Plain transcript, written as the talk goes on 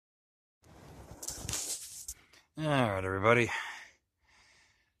Alright, everybody.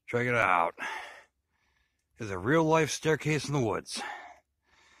 Check it out. There's a real-life staircase in the woods.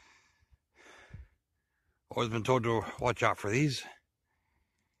 Always been told to watch out for these.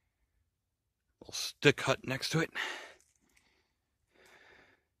 Little stick hut next to it.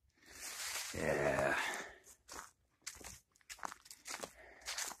 Yeah.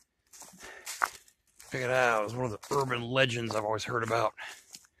 Check it out. It's one of the urban legends I've always heard about.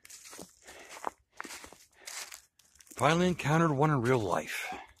 Finally encountered one in real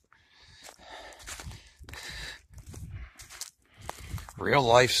life. Real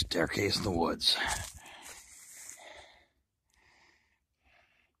life staircase in the woods.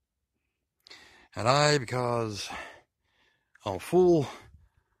 And I, because I'm a fool,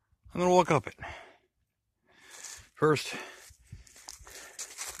 I'm gonna walk up it. First,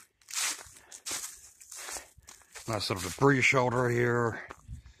 nice little debris shelter here.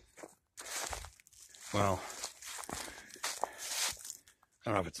 Well, I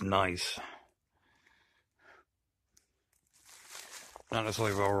don't know if it's nice. Not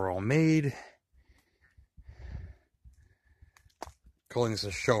necessarily overall made. Calling this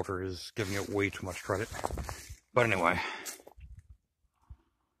a shelter is giving it way too much credit. But anyway.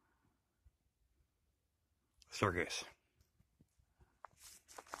 Staircase.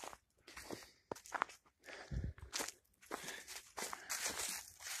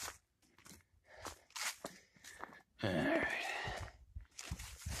 Alright.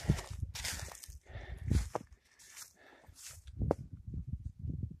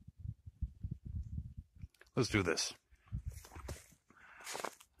 Let's do this.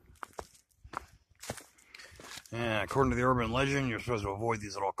 Yeah, according to the urban legend, you're supposed to avoid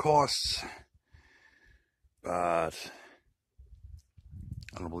these at all costs. But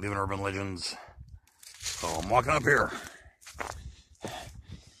I don't believe in urban legends. So I'm walking up here.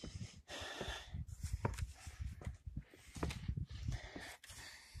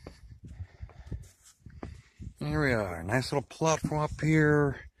 And here we are. Nice little platform up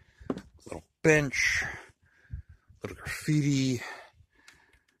here. Little bench. Little graffiti.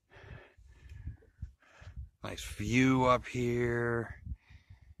 Nice view up here.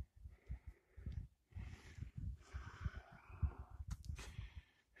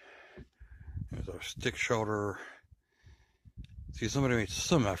 There's our stick shelter. See, somebody made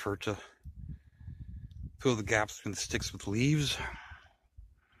some effort to fill the gaps between the sticks with leaves.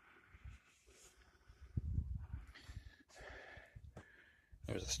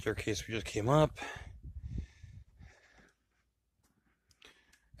 There's a staircase we just came up.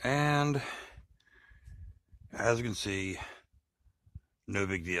 And as you can see, no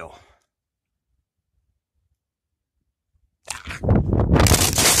big deal.